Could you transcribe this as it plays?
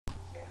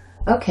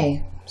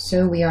Okay,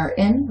 so we are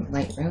in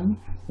Lightroom.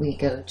 We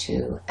go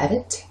to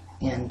Edit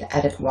and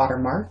Edit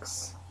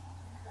Watermarks.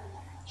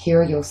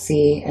 Here you'll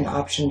see an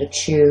option to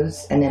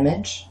choose an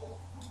image.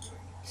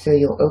 So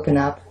you'll open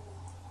up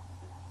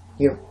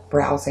your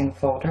browsing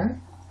folder.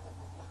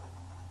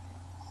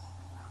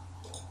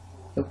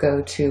 You'll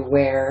go to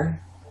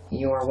where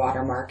your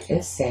watermark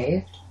is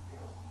saved.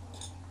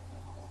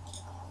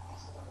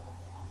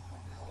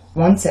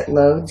 Once it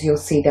loads, you'll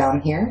see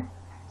down here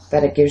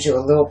that it gives you a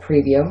little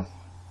preview,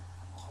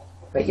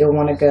 but you'll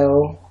want to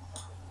go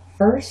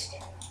first.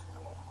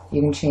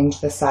 You can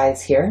change the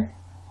size here.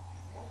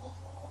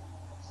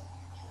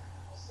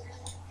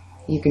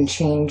 You can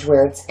change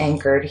where it's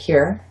anchored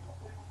here.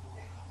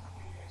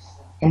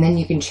 And then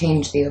you can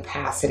change the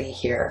opacity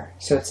here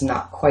so it's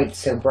not quite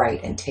so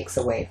bright and takes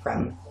away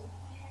from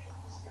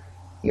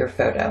your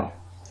photo.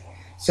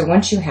 So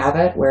once you have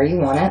it where you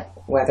want it,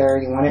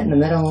 whether you want it in the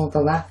middle,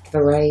 the left,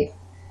 the right,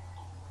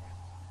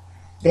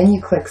 then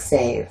you click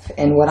Save.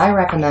 And what I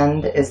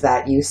recommend is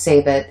that you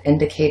save it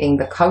indicating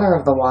the color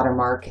of the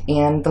watermark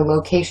and the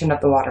location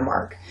of the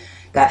watermark.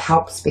 That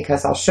helps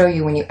because I'll show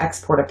you when you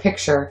export a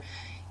picture,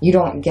 you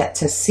don't get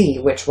to see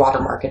which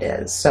watermark it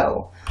is.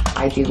 So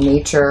I do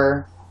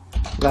nature,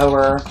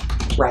 lower,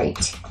 right,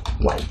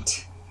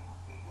 white.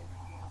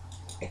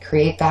 I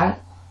create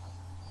that.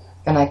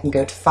 Then I can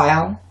go to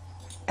File,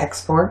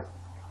 Export.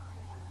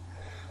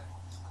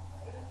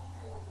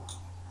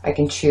 I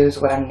can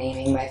choose what I'm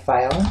naming my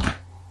file.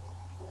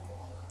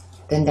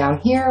 Then down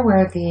here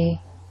where the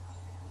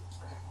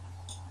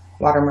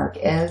watermark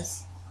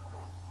is,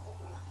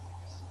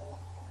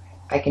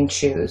 I can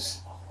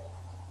choose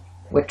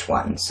which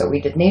one. So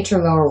we did nature,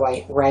 lower,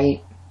 white,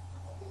 right.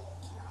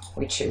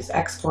 We choose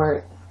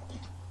export.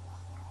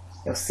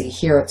 You'll see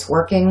here it's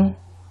working.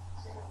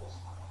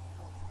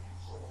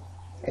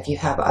 If you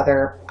have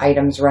other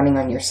items running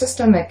on your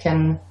system, it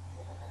can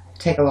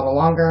take a little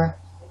longer.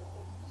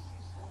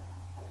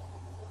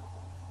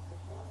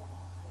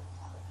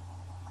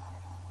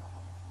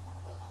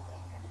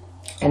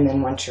 And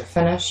then once you're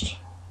finished,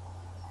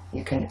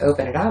 you can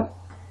open it up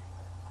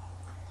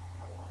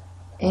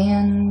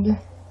and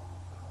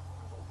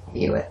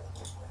view it.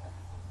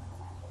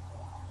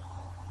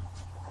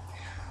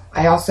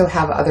 I also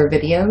have other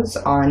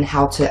videos on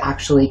how to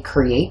actually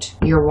create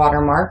your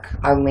watermark.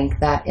 I'll link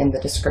that in the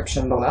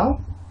description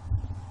below.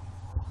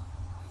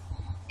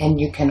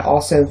 And you can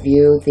also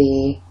view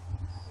the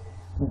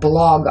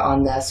blog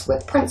on this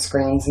with print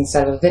screens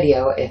instead of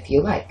video if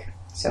you like.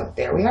 So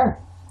there we are.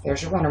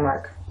 There's your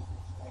watermark.